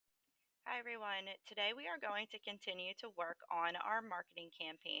Hi everyone. Today we are going to continue to work on our marketing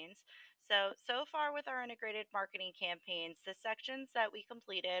campaigns. So far with our integrated marketing campaigns, the sections that we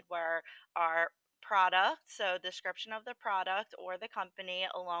completed were our product, so description of the product or the company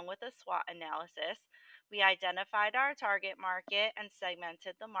along with a SWOT analysis. We identified our target market and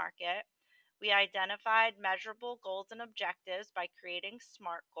segmented the market. We identified measurable goals and objectives by creating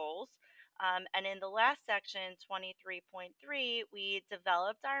SMART goals. And in the last section, 23.3, we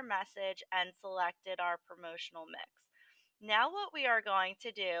developed our message and selected our promotional mix. Now, what we are going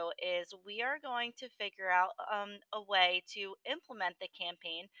to do is we are going to figure out a way to implement the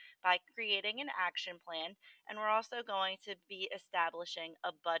campaign by creating an action plan, and we're also going to be establishing a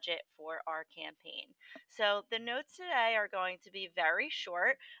budget for our campaign. So, the notes today are going to be very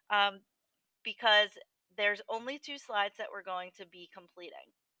short because there's only two slides that we're going to be completing.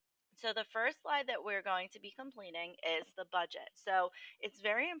 So the first slide that we're going to be completing is the budget. So it's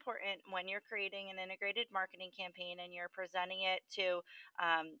very important when you're creating an integrated marketing campaign and you're presenting it to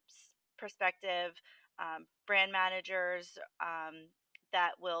prospective brand managers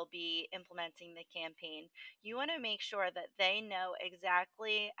that will be implementing the campaign. You want to make sure that they know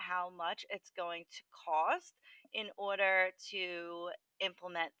exactly how much it's going to cost in order to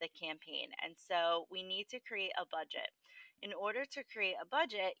implement the campaign. And so we need to create a budget. In order to create a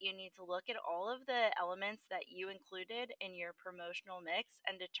budget, you need to look at all of the elements that you included in your promotional mix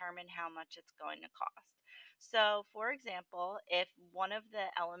and determine how much it's going to cost. So, for example, if one of the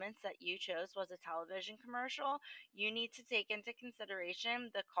elements that you chose was a television commercial, you need to take into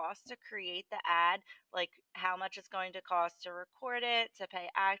consideration the cost to create the ad, like how much it's going to cost to record it, to pay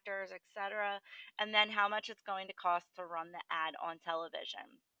actors, etc., and then how much it's going to cost to run the ad on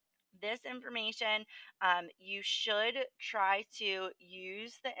television. This information, you should try to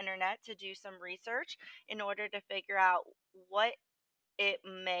use the internet to do some research in order to figure out what it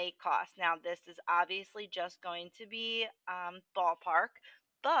may cost. Now, this is obviously just going to be ballpark,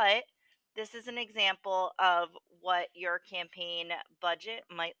 but this is an example of what your campaign budget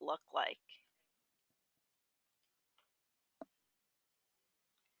might look like.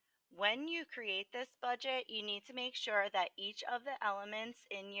 When you create this budget, you need to make sure that each of the elements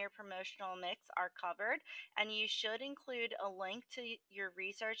in your promotional mix are covered, and you should include a link to your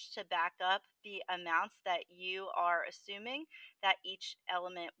research to back up the amounts that you are assuming that each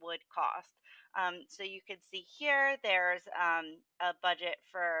element would cost. So you can see here there's a budget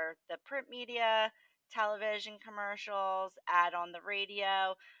for the print media, television commercials, ad on the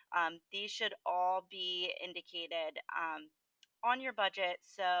radio. These should all be indicated on your budget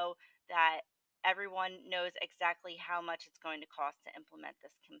so that everyone knows exactly how much it's going to cost to implement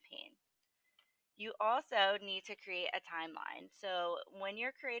this campaign. You also need to create a timeline. So when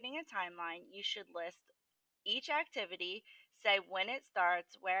you're creating a timeline, you should list each activity, say when it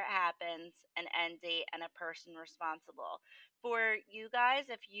starts, where it happens, an end date, and a person responsible. For you guys,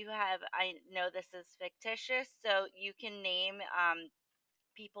 if you have, I know this is fictitious, so you can name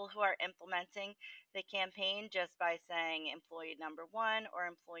people who are implementing the campaign just by saying employee number one or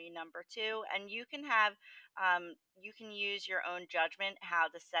employee number two, and you can have you can use your own judgment how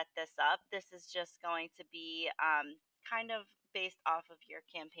to set this up. This is just going to be kind of based off of your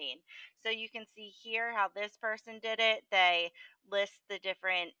campaign. So you can see here how this person did it. They list the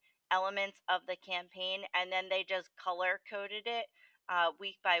different elements of the campaign, and then they just color coded it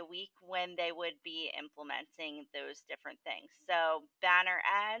week by week when they would be implementing those different things. So banner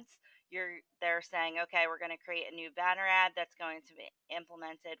ads, they're saying, okay, we're going to create a new banner ad that's going to be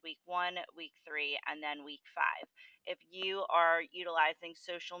implemented week 1, week 3, and then week 5. If you are utilizing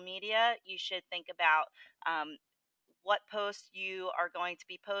social media, you should think about what posts you are going to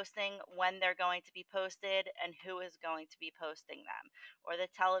be posting, when they're going to be posted, and who is going to be posting them. Or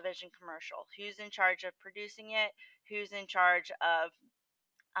the television commercial, who's in charge of producing it, who's in charge of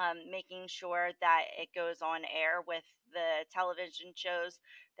making sure that it goes on air with the television shows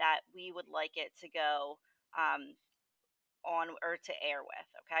that we would like it to go on or to air with.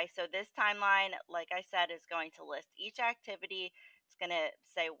 Okay, so this timeline, like I said, is going to list each activity. It's going to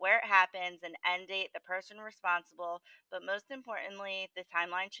say where it happens, an end date, the person responsible, but most importantly, the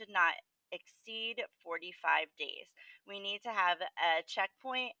timeline should not exceed 45 days. We need to have a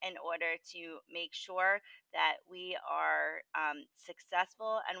checkpoint in order to make sure that we are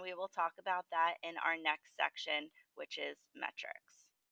successful, and we will talk about that in our next section, which is metrics.